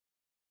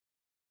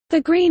The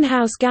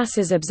Greenhouse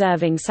Gases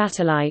Observing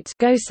Satellite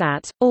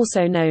 (GOSAT),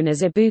 also known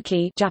as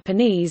Ibuki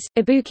Japanese,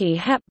 Ibuki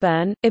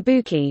Hepburn,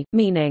 Ibuki,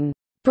 meaning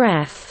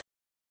breath,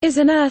 is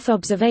an Earth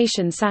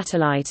observation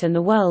satellite and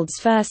the world's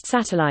first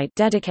satellite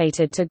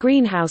dedicated to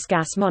greenhouse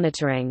gas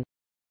monitoring.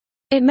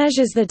 It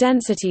measures the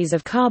densities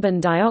of carbon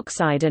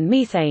dioxide and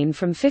methane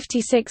from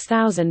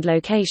 56,000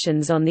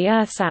 locations on the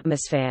Earth's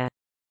atmosphere.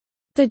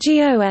 The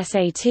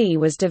GOSAT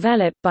was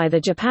developed by the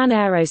Japan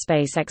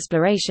Aerospace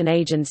Exploration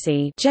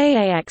Agency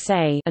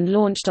 (JAXA) and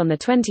launched on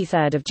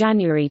 23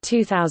 January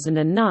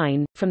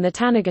 2009, from the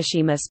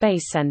Tanegashima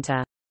Space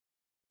Center.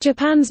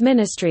 Japan's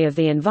Ministry of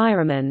the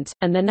Environment,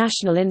 and the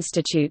National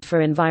Institute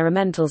for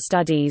Environmental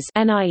Studies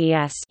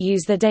 (NIES)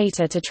 use the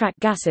data to track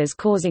gases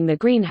causing the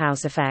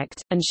greenhouse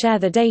effect, and share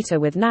the data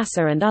with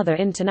NASA and other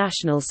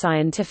international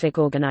scientific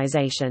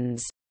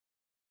organizations.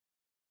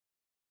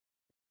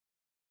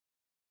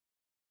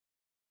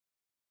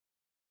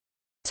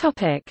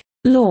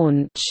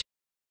 Launch.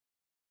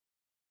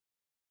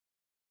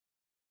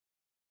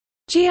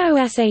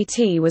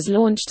 GOSAT was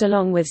launched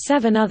along with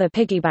 7 other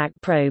piggyback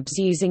probes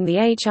using the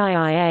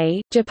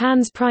HIIA,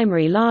 Japan's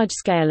primary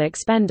large-scale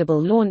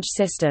expendable launch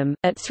system,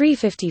 at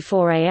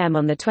 3:54 a.m.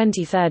 on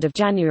 23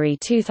 January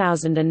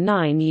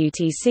 2009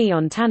 UTC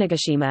on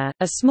Tanegashima,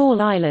 a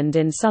small island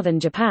in southern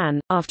Japan,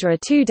 after a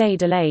 2-day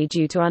delay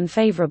due to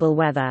unfavorable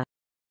weather.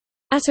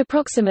 At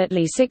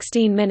approximately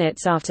 16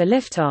 minutes after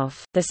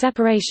liftoff, the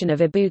separation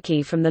of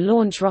Ibuki from the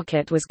launch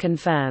rocket was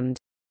confirmed.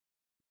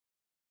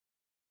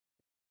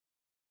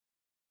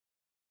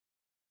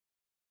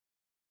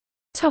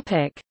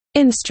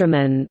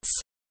 Instruments.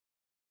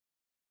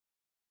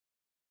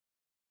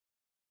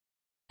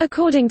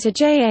 According to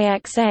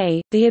JAXA,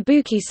 the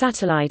Ibuki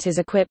satellite is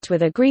equipped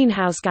with a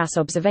greenhouse gas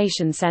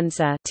observation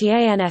sensor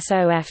and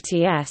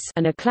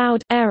a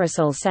cloud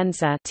aerosol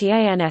sensor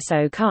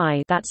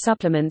that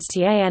supplements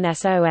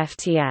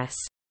TANSOFTS.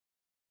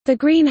 The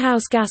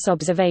greenhouse gas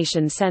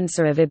observation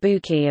sensor of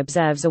Ibuki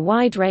observes a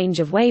wide range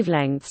of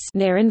wavelengths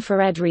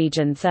near-infrared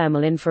region,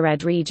 thermal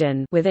infrared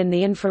region within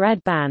the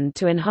infrared band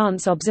to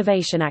enhance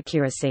observation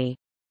accuracy.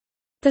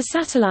 The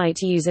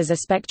satellite uses a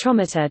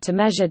spectrometer to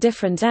measure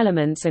different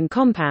elements and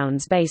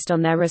compounds based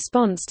on their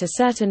response to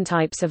certain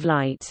types of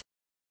light.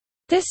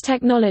 This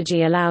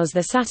technology allows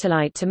the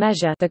satellite to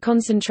measure the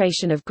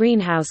concentration of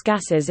greenhouse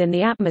gases in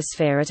the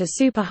atmosphere at a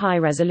super high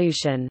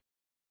resolution.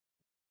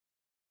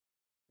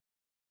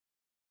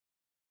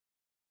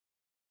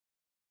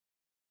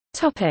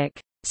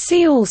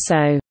 See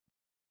also: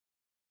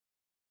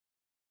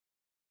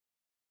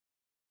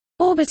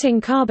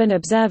 Orbiting Carbon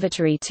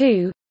Observatory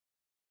 2,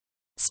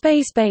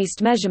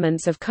 Space-based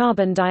measurements of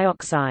carbon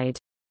dioxide.